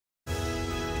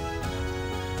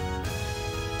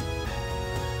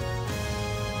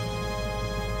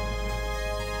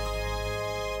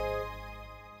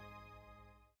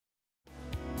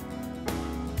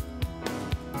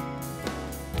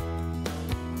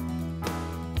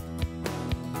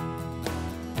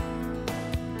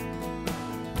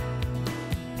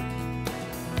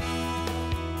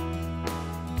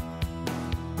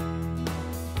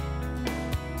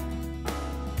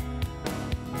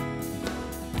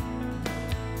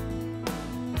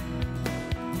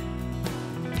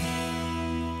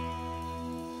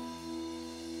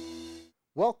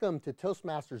Welcome to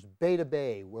Toastmasters Beta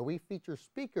Bay, where we feature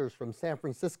speakers from San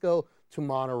Francisco to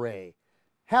Monterey.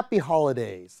 Happy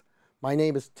holidays. My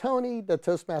name is Tony, the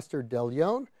Toastmaster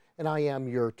DeLeon, and I am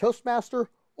your Toastmaster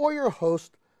or your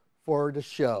host for the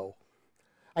show.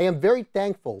 I am very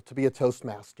thankful to be a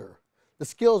Toastmaster. The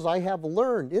skills I have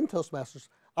learned in Toastmasters,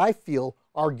 I feel,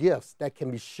 are gifts that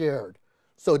can be shared.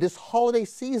 So this holiday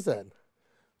season,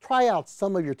 try out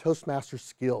some of your Toastmaster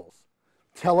skills.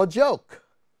 Tell a joke,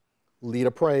 lead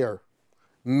a prayer,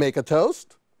 make a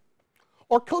toast,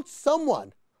 or coach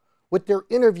someone with their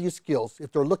interview skills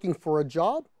if they're looking for a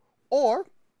job, or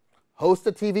host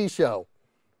a TV show.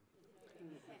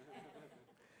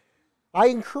 I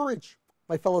encourage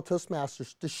my fellow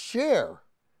Toastmasters to share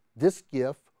this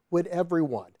gift with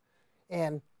everyone.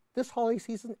 And this holiday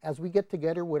season, as we get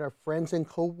together with our friends and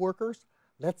co-workers,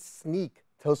 let's sneak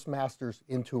Toastmasters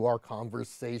into our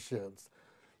conversations.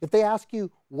 If they ask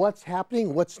you what's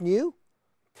happening, what's new,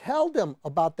 tell them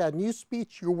about that new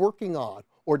speech you're working on,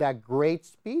 or that great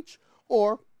speech,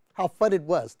 or how fun it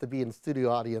was to be in the studio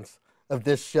audience of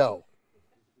this show.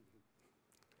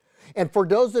 And for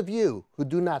those of you who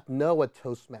do not know a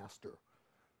Toastmaster,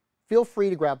 feel free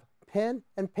to grab pen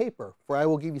and paper, for I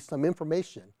will give you some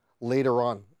information later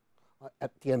on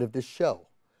at the end of this show.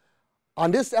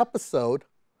 On this episode,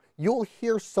 you'll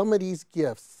hear some of these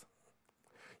gifts.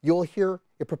 You'll hear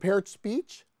a prepared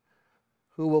speech,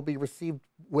 who will be received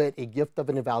with a gift of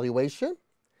an evaluation,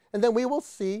 and then we will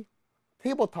see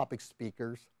table topic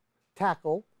speakers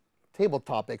tackle table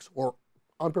topics or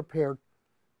unprepared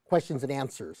questions and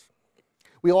answers.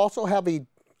 We also have a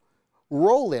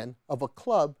roll-in of a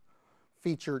club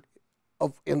featured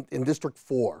in District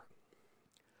 4.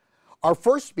 Our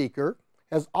first speaker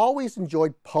has always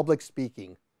enjoyed public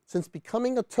speaking. Since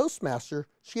becoming a Toastmaster,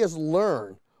 she has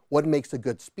learned what makes a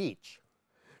good speech.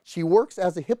 She works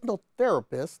as a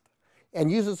hypnotherapist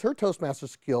and uses her Toastmaster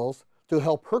skills to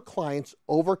help her clients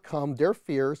overcome their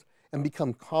fears and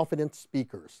become confident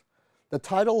speakers. The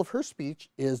title of her speech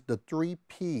is The 3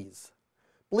 Ps.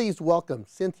 Please welcome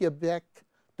Cynthia Beck,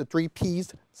 The 3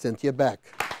 Ps, Cynthia Beck.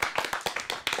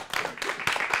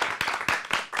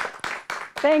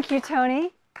 Thank you,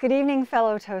 Tony. Good evening,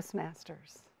 fellow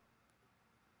Toastmasters.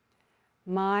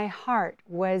 My heart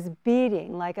was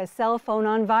beating like a cell phone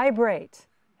on vibrate.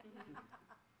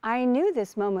 I knew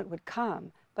this moment would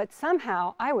come, but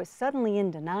somehow I was suddenly in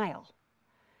denial.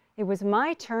 It was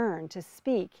my turn to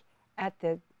speak at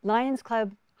the Lions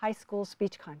Club High School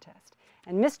Speech Contest,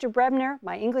 and Mr. Brebner,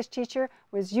 my English teacher,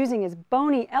 was using his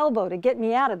bony elbow to get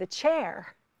me out of the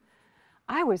chair.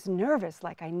 I was nervous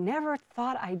like I never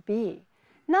thought I'd be,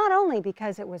 not only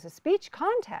because it was a speech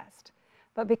contest,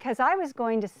 but because I was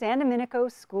going to San Domenico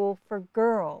School for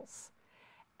Girls.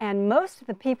 And most of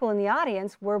the people in the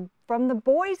audience were from the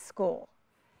boys' school.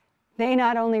 They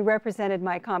not only represented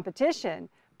my competition,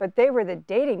 but they were the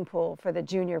dating pool for the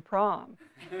junior prom.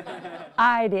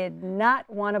 I did not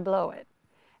want to blow it.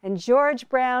 And George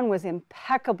Brown was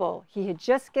impeccable. He had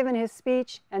just given his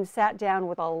speech and sat down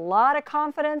with a lot of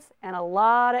confidence and a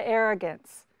lot of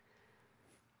arrogance.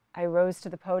 I rose to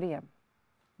the podium.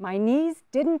 My knees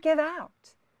didn't give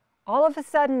out. All of a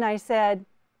sudden I said,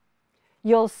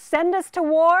 "You'll send us to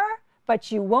war,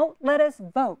 but you won't let us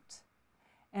vote."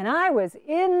 And I was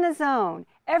in the zone.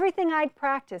 Everything I'd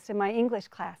practiced in my English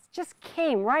class just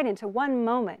came right into one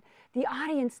moment. The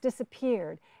audience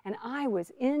disappeared, and I was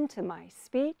into my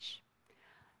speech.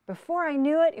 Before I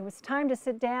knew it, it was time to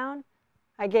sit down.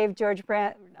 I gave George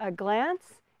Brant a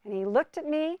glance, and he looked at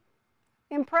me,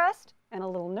 impressed and a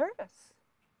little nervous.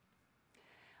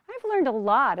 I've learned a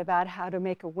lot about how to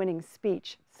make a winning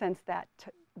speech since that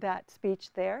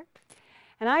speech there.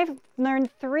 And I've learned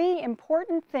 3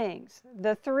 important things,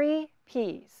 the 3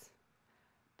 Ps: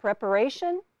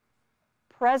 preparation,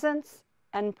 presence,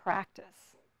 and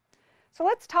practice. So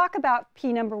let's talk about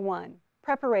P number 1,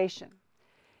 preparation.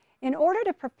 In order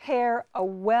to prepare a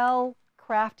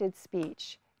well-crafted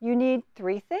speech, you need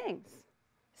 3 things: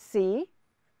 C,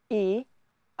 E,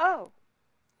 O.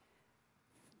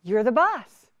 You're the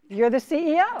boss. You're the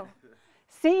CEO.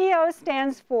 CEO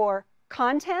stands for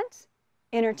content,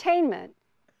 entertainment,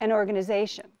 and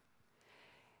organization.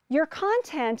 Your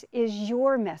content is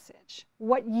your message,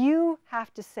 what you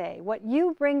have to say, what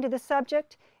you bring to the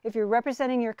subject. If you're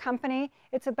representing your company,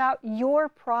 it's about your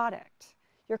product.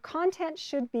 Your content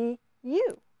should be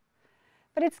you,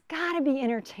 but it's got to be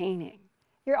entertaining.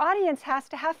 Your audience has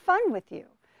to have fun with you.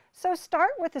 So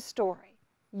start with a story.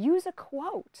 Use a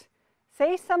quote.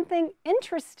 Say something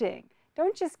interesting.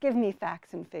 Don't just give me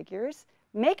facts and figures.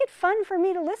 Make it fun for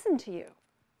me to listen to you.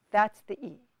 That's the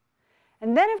E.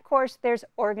 And then, of course, there's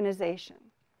organization.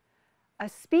 a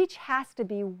speech has to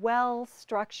be well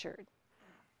structured.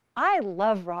 I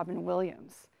love Robin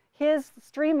Williams. His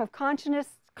stream of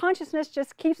consciousness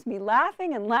just keeps me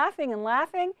laughing and laughing and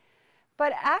laughing.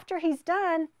 But after he's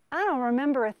done, I don't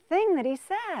remember a thing that he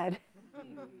said.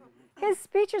 His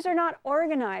speeches are not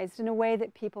organized in a way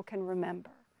that people can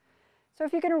remember. So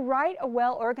if you're going to write a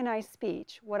well-organized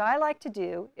speech, what I like to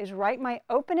do is write my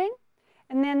opening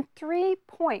and then 3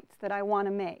 points that I want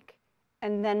to make,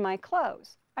 and then my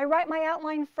close. I write my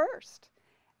outline first,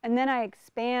 and then I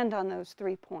expand on those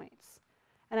 3 points.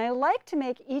 And I like to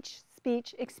make each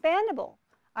speech expandable.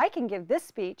 I can give this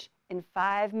speech in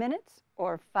 5 minutes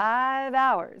or 5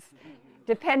 hours,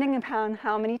 depending upon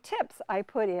how many tips I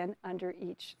put in under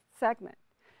each segment.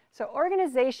 So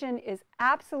organization is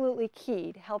absolutely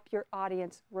key to help your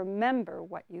audience remember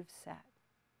what you've said.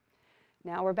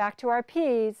 Now we're back to our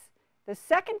P's. The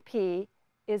second P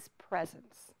is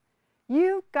presence.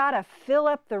 You've got to fill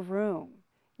up the room.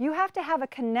 You have to have a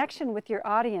connection with your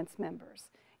audience members.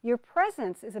 Your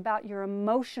presence is about your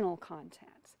emotional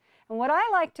content. And what I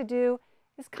like to do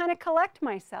is kind of collect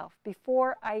myself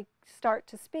before I start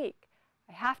to speak.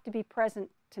 I have to be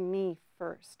present to me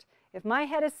first. If my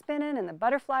head is spinning and the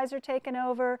butterflies are taking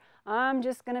over, I'm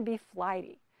just going to be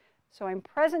flighty. So I'm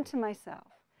present to myself.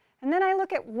 And then I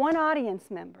look at one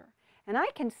audience member, and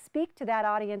I can speak to that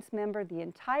audience member the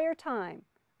entire time.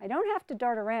 I don't have to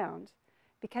dart around,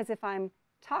 because if I'm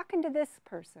talking to this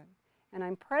person and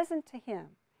I'm present to him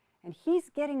and he's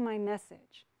getting my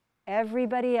message,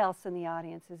 everybody else in the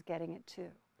audience is getting it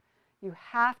too. You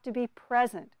have to be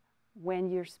present when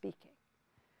you're speaking.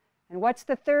 And what's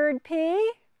the third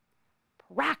P?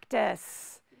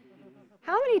 Practice.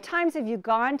 How many times have you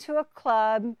gone to a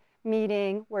club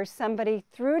meeting where somebody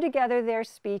threw together their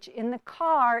speech in the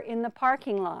car in the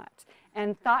parking lot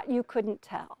and thought you couldn't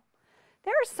tell?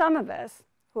 There are some of us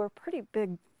who are pretty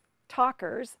big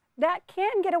talkers that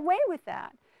can get away with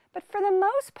that. But for the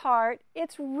most part,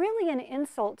 it's really an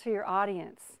insult to your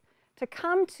audience to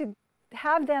come to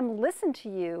have them listen to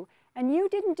you and you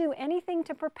didn't do anything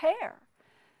to prepare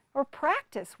or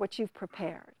practice what you've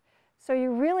prepared. So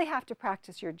you really have to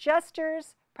practice your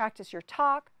gestures, practice your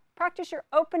talk, practice your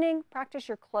opening, practice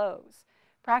your close.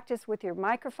 Practice with your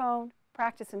microphone,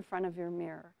 practice in front of your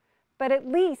mirror. But at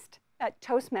least at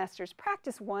Toastmasters,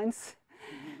 practice once.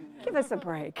 Give us a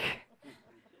break.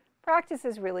 Practice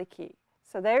is really key.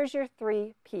 So there's your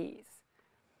 3 Ps.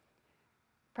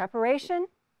 Preparation,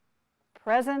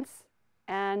 presence,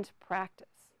 and practice.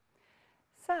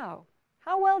 So,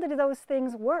 how well did those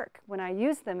things work when I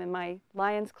used them in my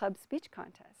Lions Club speech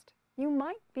contest? You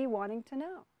might be wanting to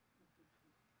know.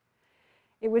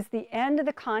 It was the end of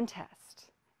the contest.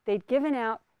 They'd given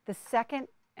out the 2nd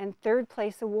and 3rd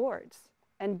place awards,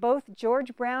 and both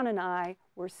George Brown and I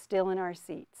were still in our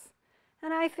seats.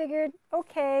 And I figured,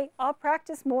 okay, I'll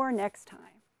practice more next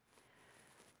time.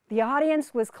 The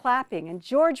audience was clapping, and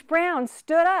George Brown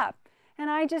stood up, and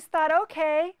I just thought,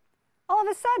 okay. All of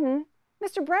a sudden,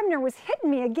 Mr. Bremner was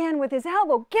hitting me again with his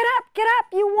elbow. Get up,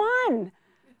 you won.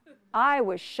 I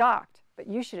was shocked, but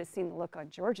you should have seen the look on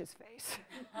George's face.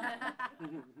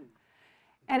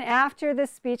 And after the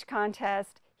speech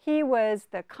contest, he was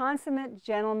the consummate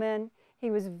gentleman.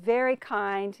 He was very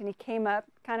kind, and he came up,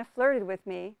 kind of flirted with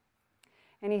me.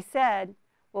 And he said,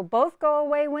 we'll both go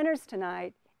away winners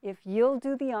tonight if you'll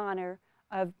do the honor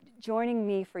of joining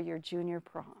me for your junior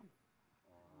prom.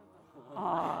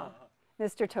 Aw.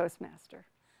 Mr. Toastmaster.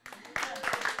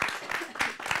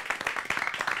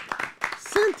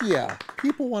 Cynthia,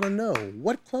 people want to know,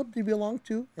 what club do you belong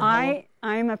to?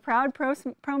 I'm a proud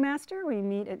pro master. We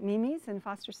meet at Mimi's in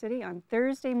Foster City on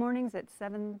Thursday mornings at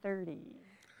 7:30.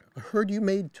 I heard you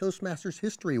made Toastmasters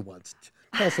history once.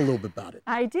 Tell us a little bit about it.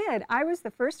 I did. I was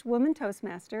the first woman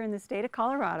Toastmaster in the state of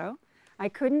Colorado. I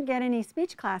couldn't get any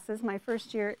speech classes my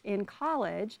first year in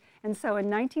college, and so in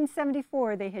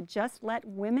 1974 they had just let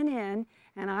women in,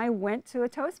 and I went to a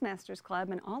Toastmasters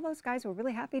club, and all those guys were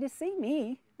really happy to see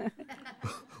me.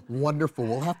 Wonderful.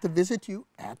 We'll have to visit you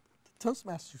at the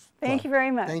Toastmasters club. Thank you very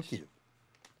much. Thank you.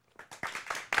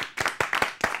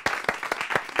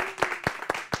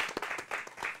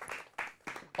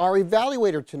 Our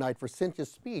evaluator tonight for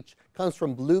Cynthia's speech comes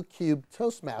from Blue Cube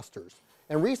Toastmasters.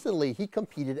 And recently, he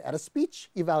competed at a speech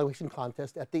evaluation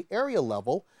contest at the area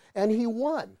level, and he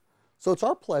won. So it's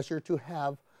our pleasure to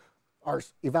have our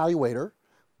evaluator,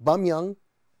 Bumyong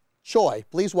Choi.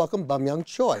 Please welcome Bumyong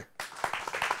Choi.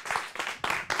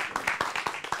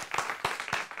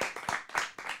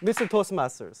 Mr.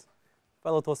 Toastmasters,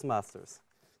 fellow Toastmasters,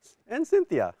 and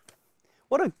Cynthia,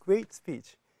 what a great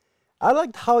speech. I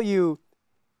liked how you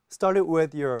started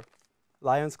with your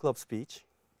Lions Club speech,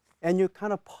 and you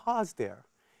kind of paused there,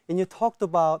 and you talked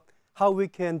about how we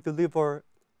can deliver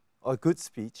a good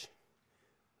speech.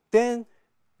 Then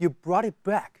you brought it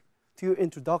back to your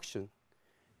introduction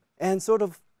and sort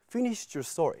of finished your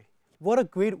story. What a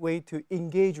great way to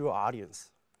engage your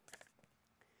audience.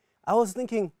 I was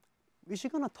thinking, is she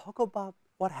going to talk about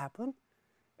what happened?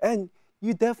 And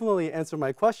you definitely answered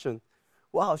my question.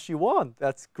 Wow, she won.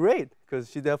 That's great,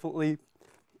 because she definitely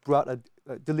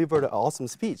delivered an awesome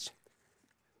speech.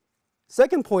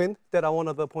 Second point that I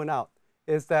wanted to point out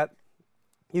is that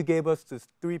you gave us these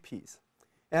 3 Ps.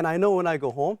 And I know when I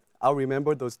go home, I'll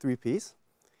remember those 3 Ps.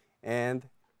 And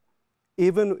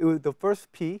even with the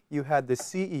first P, you had the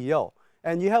CEO.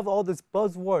 And you have all these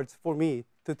buzzwords for me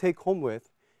to take home with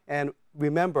and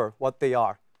remember what they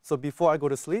are. So before I go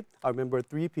to sleep, I remember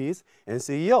 3 Ps and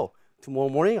CEO. Tomorrow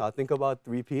morning, I'll think about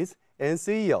 3 Ps and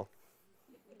CEO.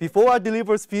 Before I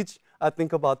deliver speech, I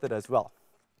think about that as well.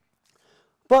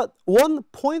 But one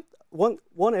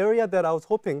area that I was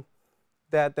hoping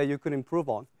that you could improve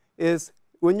on is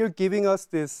when you're giving us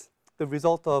the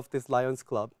result of this Lions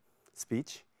Club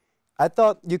speech, I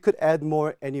thought you could add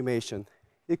more animation.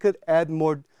 You could add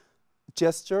more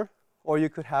gesture, or you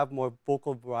could have more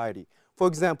vocal variety. For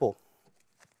example,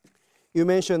 you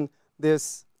mentioned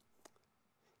this,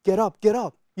 get up,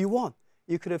 you won.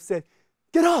 You could have said,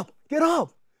 get up,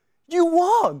 you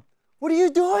won. What are you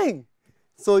doing?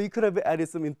 So you could have added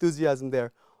some enthusiasm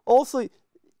there. Also,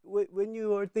 when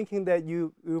you are thinking that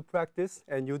you practice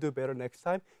and you'll do better next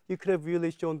time, you could have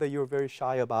really shown that you're very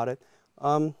shy about it.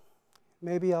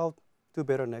 Maybe I'll do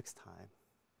better next time.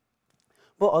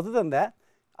 But other than that,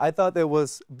 I thought it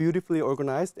was beautifully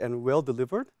organized and well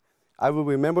delivered. I will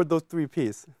remember those 3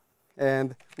 Ps.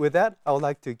 And with that, I would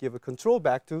like to give a control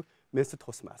back to Mr.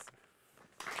 Toastmaster.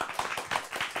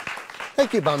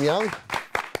 Thank you, Bumyong.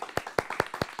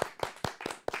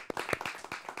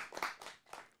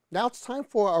 Now it's time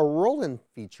for a roll-in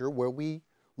feature where we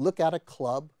look at a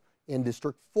club in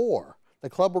District 4. The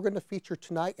club we're going to feature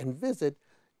tonight and visit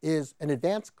is an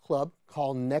advanced club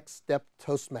called Next Step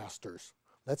Toastmasters.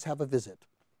 Let's have a visit.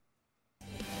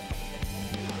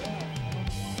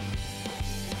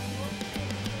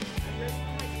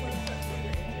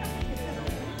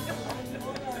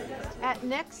 At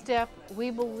Next Step,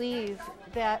 we believe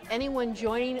that anyone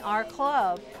joining our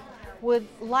club would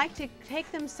like to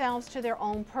take themselves to their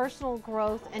own personal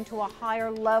growth and to a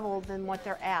higher level than what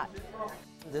they're at.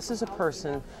 This is a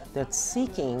person that's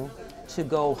seeking to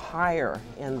go higher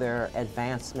in their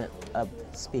advancement of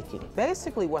speaking.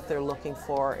 Basically what they're looking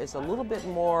for is a little bit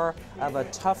more of a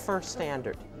tougher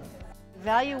standard.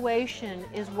 Evaluation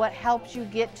is what helps you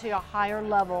get to a higher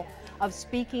level of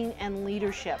speaking and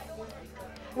leadership.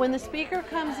 When the speaker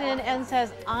comes in and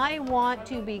says, I want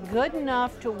to be good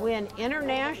enough to win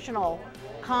international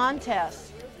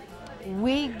contests,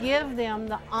 we give them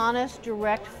the honest,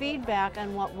 direct feedback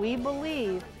on what we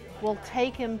believe will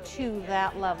take him to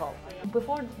that level.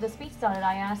 Before the speech started,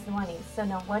 I asked Wani, so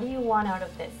now what do you want out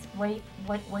of this? Why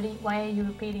are you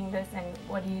repeating this, and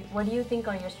what do you think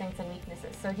are your strengths and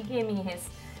weaknesses? So he gave me his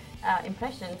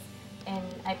impressions, and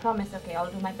I promised, okay, I'll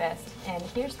do my best. And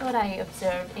here's what I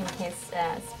observed in his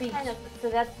speech. So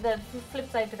that's the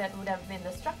flip side to that would have been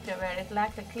the structure, where it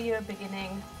lacked a clear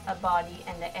beginning, a body,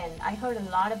 and the end. I heard a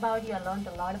lot about you, I learned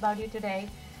a lot about you today,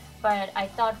 but I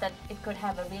thought that it could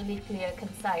have a really clear,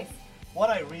 concise. What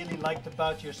I really liked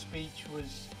about your speech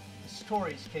was the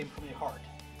stories came from your heart.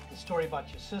 The story about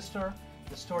your sister,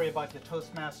 the story about your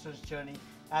Toastmasters journey,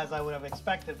 as I would have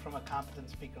expected from a competent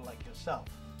speaker like yourself.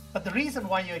 But the reason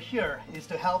why you're here is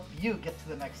to help you get to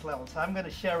the next level. So I'm going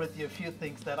to share with you a few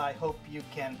things that I hope you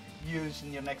can use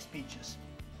in your next speeches.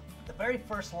 The very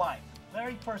first line,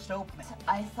 very first opening.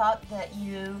 I thought that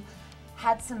you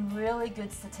had some really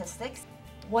good statistics.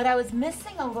 What I was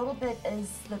missing a little bit is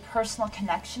the personal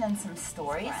connection and some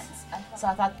stories. So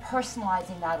I thought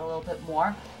personalizing that a little bit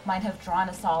more might have drawn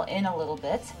us all in a little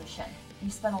bit. You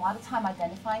spent a lot of time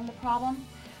identifying the problem,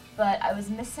 but I was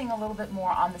missing a little bit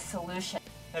more on the solution.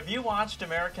 Have you watched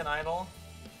American Idol?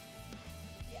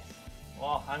 Yes.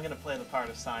 Well, I'm going to play the part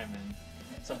of Simon,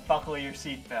 so buckle your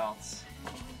seatbelts.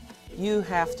 You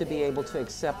have to be able to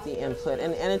accept the input,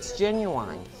 and it's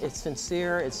genuine, it's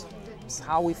sincere, it's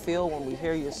how we feel when we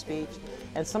hear your speech,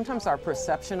 and sometimes our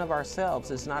perception of ourselves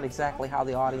is not exactly how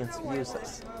the audience views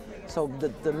us. So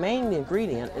the main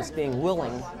ingredient is being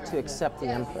willing to accept the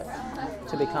input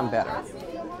to become better.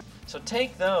 So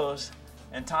take those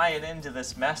and tie it into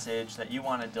this message that you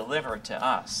want to deliver to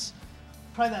us.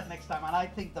 Try that next time, and I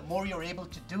think the more you're able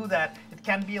to do that, it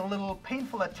can be a little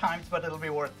painful at times, but it'll be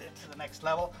worth it to the next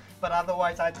level. But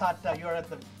otherwise, I thought you're at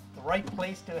the the right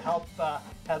place to help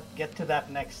get to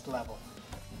that next level.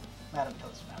 Madam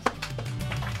Toastmaster.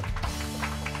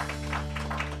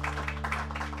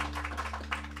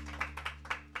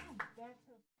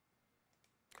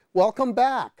 Welcome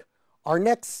back. Our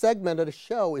next segment of the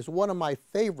show is one of my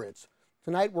favorites.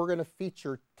 Tonight we're going to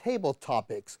feature table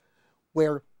topics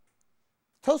where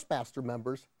Toastmaster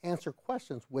members answer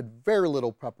questions with very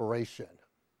little preparation.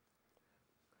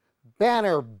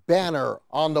 Banner, banner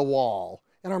on the wall.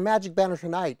 And our magic banner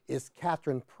tonight is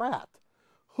Katherine Pratt,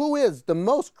 who is the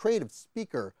most creative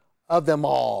speaker of them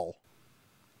all.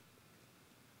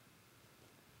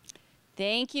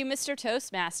 Thank you, Mr.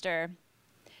 Toastmaster.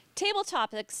 Table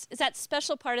Topics is that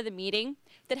special part of the meeting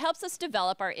that helps us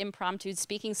develop our impromptu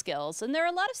speaking skills. And there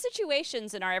are a lot of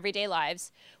situations in our everyday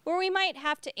lives where we might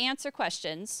have to answer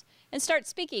questions and start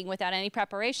speaking without any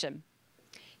preparation.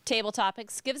 Table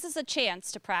Topics gives us a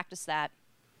chance to practice that.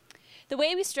 The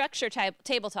way we structure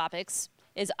Table Topics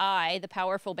is I, the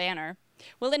powerful banner,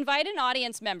 will invite an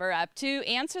audience member up to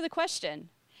answer the question,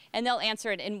 and they'll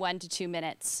answer it in 1 to 2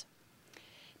 minutes.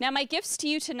 Now, my gifts to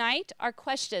you tonight are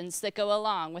questions that go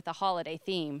along with the holiday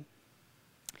theme.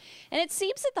 And it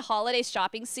seems that the holiday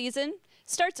shopping season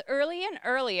starts early and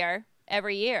earlier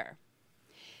every year.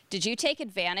 Did you take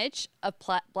advantage of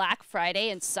Black Friday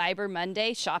and Cyber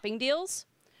Monday shopping deals?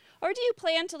 Or do you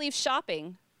plan to leave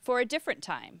shopping for a different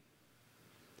time?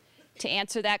 To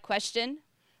answer that question,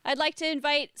 I'd like to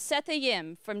invite Setha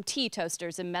Yim from Tea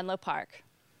Toasters in Menlo Park.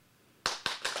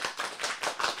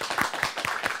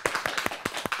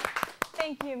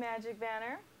 Thank you, Magic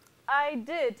Banner. I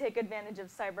did take advantage of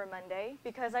Cyber Monday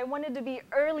because I wanted to be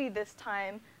early this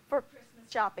time for Christmas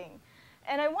shopping.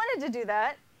 And I wanted to do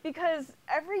that because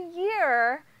every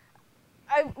year,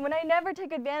 when I never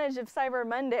take advantage of Cyber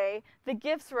Monday, the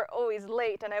gifts were always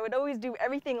late, and I would always do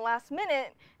everything last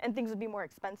minute, and things would be more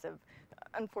expensive,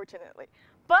 unfortunately.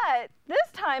 But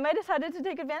this time, I decided to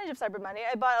take advantage of Cyber Monday.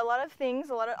 I bought a lot of things,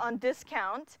 on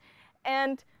discount,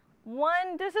 and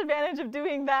one disadvantage of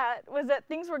doing that was that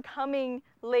things were coming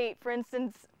late. For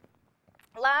instance,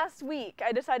 last week,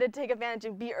 I decided to take advantage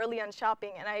and be early on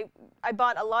shopping, and I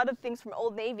bought a lot of things from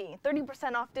Old Navy,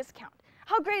 30% off discount.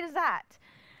 How great is that?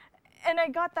 And I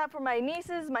got that for my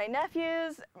nieces, my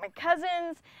nephews, my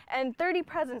cousins, and 30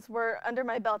 presents were under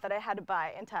my belt that I had to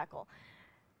buy and tackle.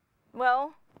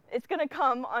 Well, it's going to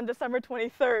come on December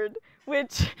 23rd,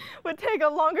 which would take a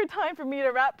longer time for me to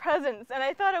wrap presents. And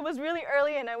I thought it was really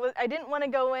early, and I didn't want to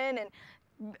go in and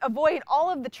avoid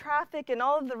all of the traffic and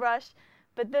all of the rush.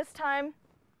 But this time,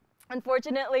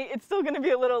 unfortunately, it's still going to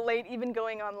be a little late, even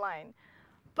going online.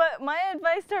 But my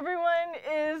advice to everyone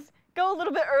is go a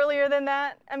little bit earlier than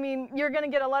that. I mean, you're going to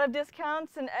get a lot of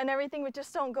discounts and everything, but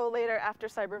just don't go later after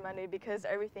Cyber Monday because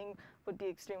everything would be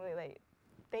extremely late.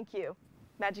 Thank you.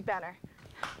 Magic Banner.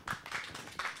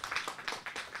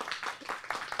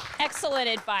 Excellent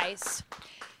advice.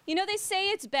 You know, they say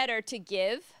it's better to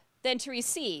give than to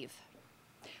receive.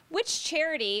 Which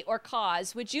charity or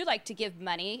cause would you like to give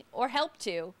money or help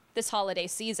to this holiday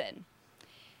season?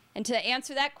 And to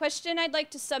answer that question, I'd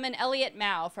like to summon Elliotte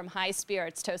Mao from High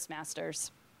Spirits Toastmasters.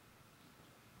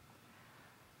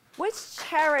 Which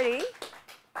charity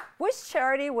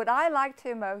would I like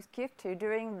to most give to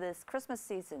during this Christmas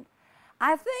season?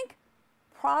 I think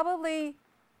probably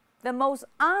the most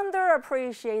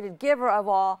underappreciated giver of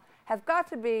all have got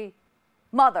to be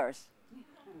mothers.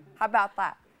 How about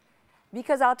that?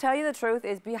 Because I'll tell you the truth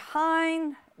is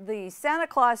behind the Santa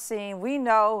Claus scene, we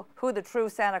know who the true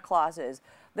Santa Claus is.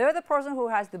 They're the person who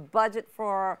has the budget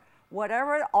for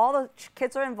whatever, all the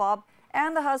kids are involved,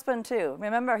 and the husband too.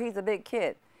 Remember, he's a big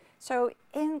kid. So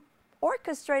in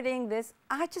orchestrating this,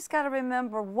 I just got to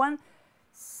remember one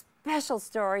special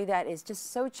story that is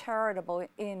just so charitable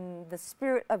in the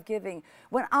spirit of giving.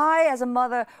 When I, as a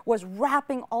mother, was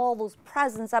wrapping all those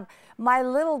presents up, my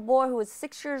little boy who was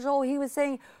 6 years old, he was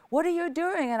saying, "What are you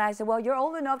doing?" And I said, "Well, you're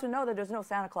old enough to know that there's no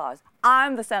Santa Claus.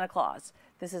 I'm the Santa Claus."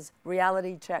 This is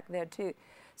reality check there too.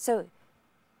 So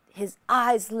his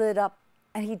eyes lit up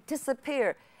and he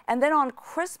disappeared. And then on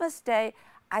Christmas Day,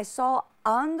 I saw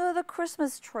under the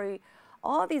Christmas tree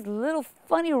all these little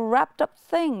funny wrapped up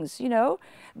things, you know.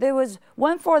 There was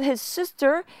one for his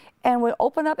sister, and when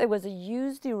opened up, it was a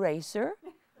used eraser.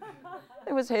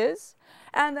 It was his.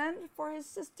 And then for his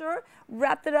sister,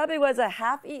 wrapped it up, it was a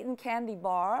half-eaten candy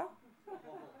bar.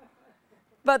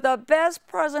 But the best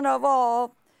present of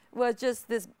all was just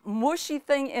this mushy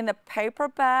thing in a paper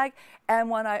bag, and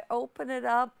when I opened it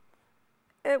up,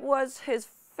 it was his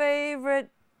favorite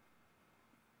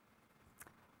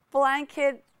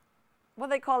blanket, what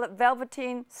they call it,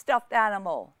 velveteen stuffed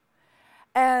animal.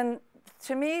 And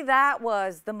to me, that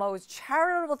was the most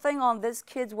charitable thing on this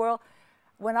kid's world.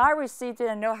 When I received it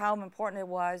and know how important it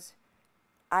was,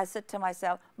 I said to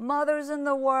myself, mothers in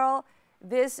the world,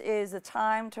 this is the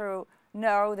time to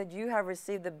know that you have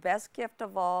received the best gift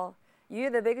of all. You're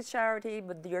the biggest charity,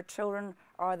 but your children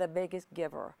are the biggest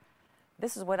giver.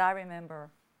 This is what I remember.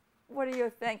 What do you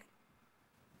think?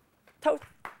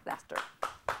 Toastmaster.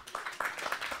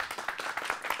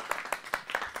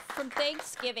 From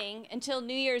Thanksgiving until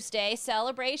New Year's Day,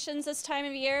 celebrations this time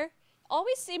of year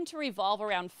always seem to revolve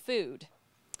around food.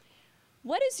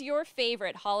 What is your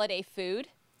favorite holiday food,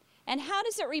 and how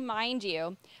does it remind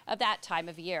you of that time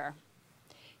of year?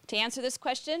 To answer this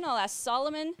question, I'll ask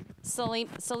Soloman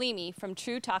Salimi from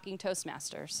True Talking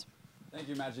Toastmasters. Thank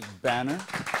you, Magic Banner.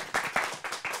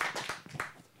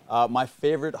 My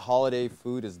favorite holiday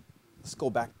food is, let's go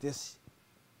back this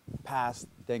past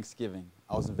Thanksgiving.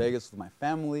 I was in Vegas with my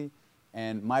family,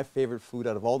 and my favorite food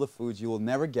out of all the foods, you will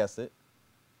never guess it,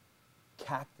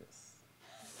 cactus.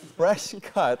 Fresh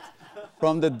cut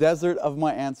from the desert of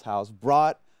my aunt's house,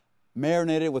 brought,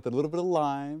 marinated with a little bit of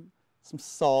lime, some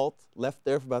salt, left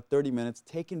there for about 30 minutes,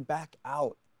 taken back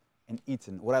out and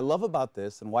eaten. What I love about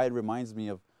this and why it reminds me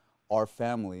of our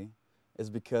family is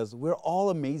because we're all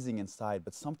amazing inside,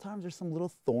 but sometimes there's some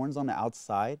little thorns on the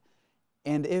outside,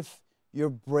 and if you're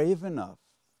brave enough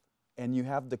and you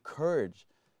have the courage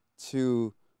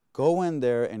to go in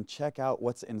there and check out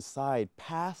what's inside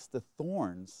past the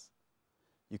thorns,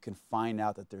 you can find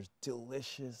out that there's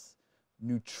delicious,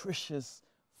 nutritious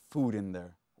food in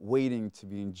there waiting to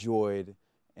be enjoyed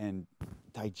and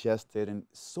digested, and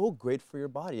so great for your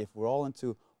body. If we're all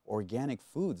into organic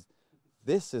foods,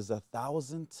 this is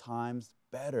 1,000 times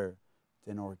better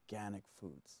than organic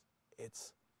foods.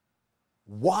 It's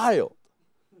wild.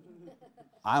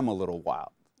 I'm a little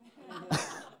wild.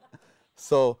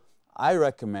 So I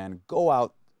recommend go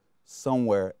out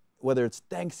somewhere, whether it's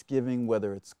Thanksgiving,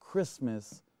 whether it's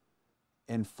Christmas,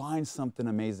 and find something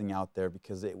amazing out there,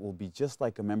 because it will be just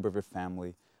like a member of your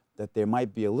family, that they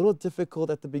might be a little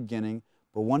difficult at the beginning,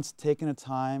 but once taken a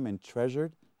time and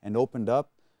treasured and opened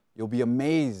up, you'll be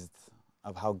amazed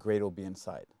of how great it'll be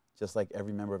inside, just like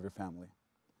every member of your family.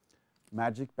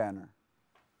 Magic Banner.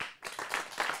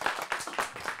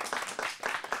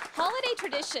 Holiday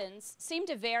traditions seem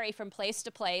to vary from place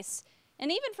to place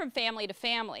and even from family to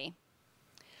family.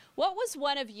 What was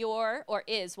one of your, or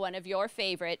is one of your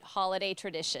favorite holiday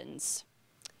traditions?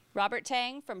 Robert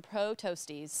Tang from Pro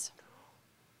Toasties.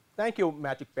 Thank you,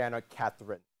 Magic Banner,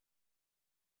 Katherine.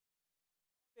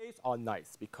 Holidays are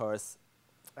nice because,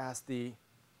 as the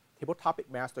table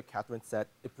topic master Katherine said,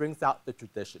 it brings out the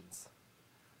traditions.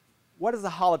 What is a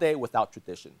holiday without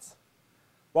traditions?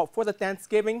 Well, for the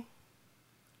Thanksgiving,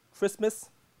 Christmas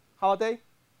holiday,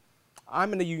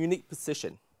 I'm in a unique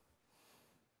position.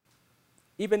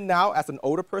 Even now as an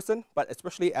older person, but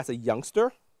especially as a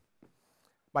youngster,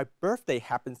 my birthday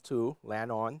happens to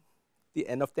land on the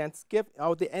end of Thanksgiving,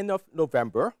 or the end of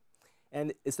November,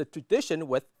 and it's a tradition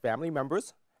with family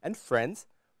members and friends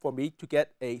for me to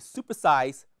get a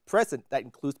supersized present that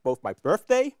includes both my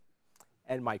birthday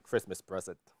and my Christmas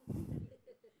present.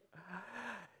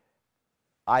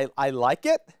 I like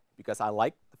it because I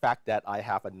like the fact that I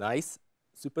have a nice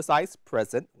supersized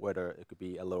present, whether it could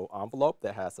be a little envelope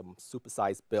that has some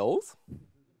supersized bills,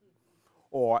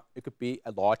 or it could be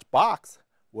a large box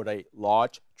with a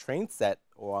large train set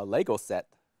or a Lego set.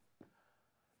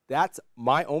 That's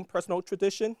my own personal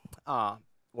tradition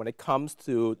when it comes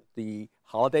to the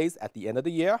holidays at the end of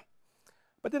the year.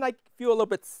 But then I feel a little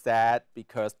bit sad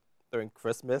because during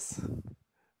Christmas,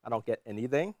 I don't get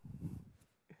anything.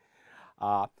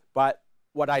 But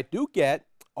what I do get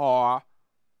are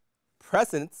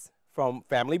presents from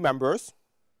family members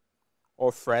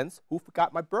or friends who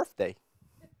forgot my birthday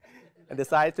and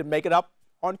decided to make it up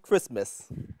on Christmas.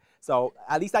 So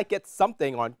at least I get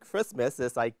something on Christmas,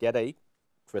 is I get a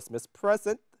Christmas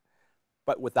present,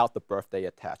 but without the birthday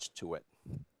attached to it.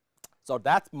 So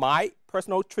that's my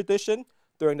personal tradition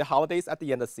during the holidays at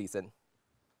the end of the season.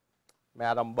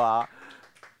 Madam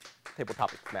Table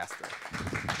Topic Master.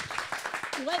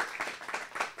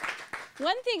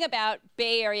 One thing about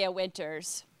Bay Area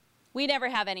winters, we never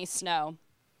have any snow.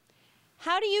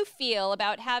 How do you feel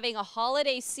about having a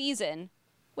holiday season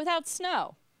without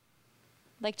snow?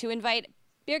 I'd like to invite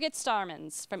Birgit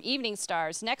Starmanns from Evening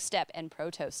Stars, Next Step, and Pro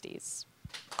Toasties.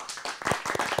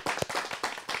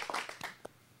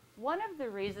 One of the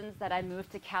reasons that I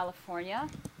moved to California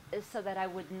is so that I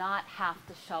would not have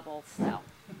to shovel snow.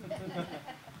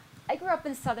 I grew up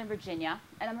in Southern Virginia,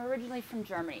 and I'm originally from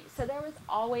Germany, so there was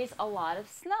always a lot of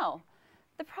snow.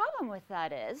 The problem with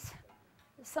that is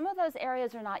some of those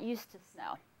areas are not used to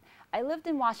snow. I lived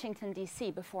in Washington,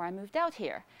 D.C. before I moved out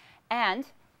here. And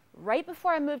right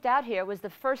before I moved out here was the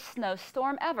first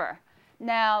snowstorm ever.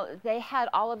 Now, they had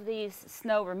all of these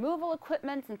snow removal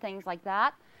equipment and things like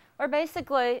that, where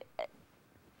basically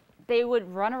they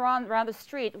would run around the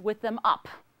street with them up.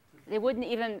 They wouldn't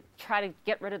even try to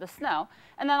get rid of the snow.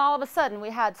 And then all of a sudden,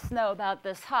 we had snow about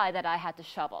this high that I had to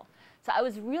shovel. So I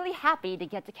was really happy to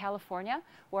get to California,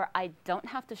 where I don't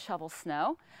have to shovel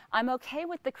snow. I'm okay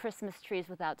with the Christmas trees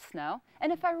without snow.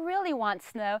 And if I really want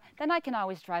snow, then I can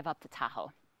always drive up to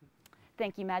Tahoe.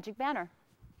 Thank you, Magic Banner.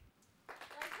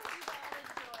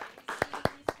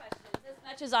 As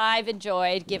much as I've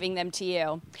enjoyed giving them to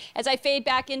you. As I fade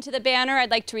back into the banner,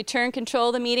 I'd like to return control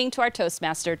of the meeting to our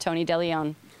Toastmaster, Tony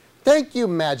DeLeon. Thank you,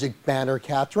 Magic Banner,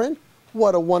 Katherine.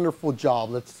 What a wonderful job.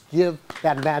 Let's give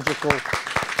that magical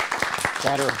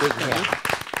banner a big hand.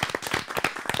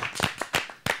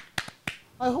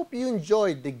 I hope you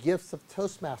enjoyed the gifts of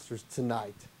Toastmasters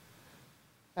tonight.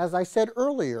 As I said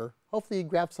earlier, hopefully you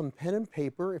grab some pen and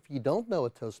paper if you don't know a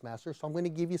Toastmaster, so I'm going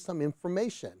to give you some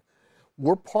information.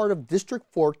 We're part of District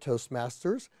 4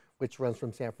 Toastmasters, which runs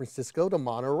from San Francisco to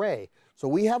Monterey. So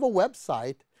we have a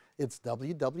website. It's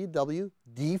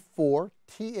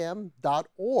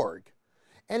www.d4tm.org.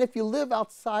 And if you live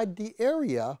outside the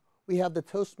area, we have the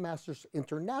Toastmasters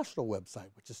International website,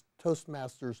 which is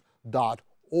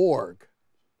toastmasters.org.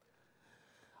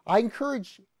 I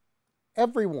encourage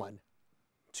everyone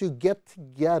to get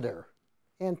together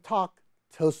and talk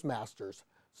Toastmasters,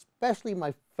 especially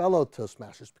my fellow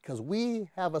Toastmasters, because we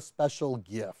have a special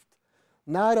gift.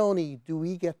 Not only do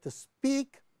we get to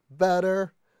speak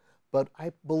better, but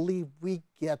I believe we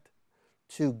get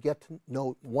to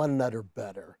know one another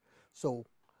better. So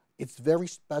it's very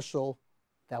special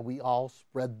that we all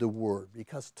spread the word,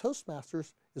 because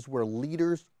Toastmasters is where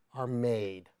leaders are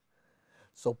made.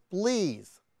 So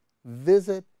please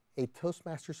visit a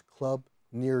Toastmasters club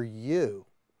near you.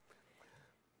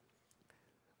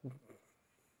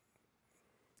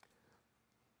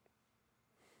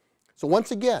 So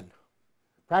once again,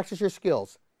 practice your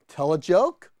skills. Tell a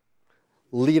joke,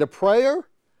 lead a prayer,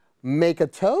 make a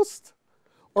toast,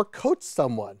 or coach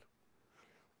someone.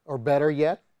 Or better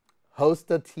yet, host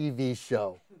a TV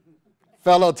show.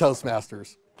 Fellow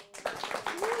Toastmasters.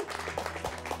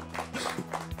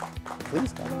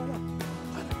 Please come on up.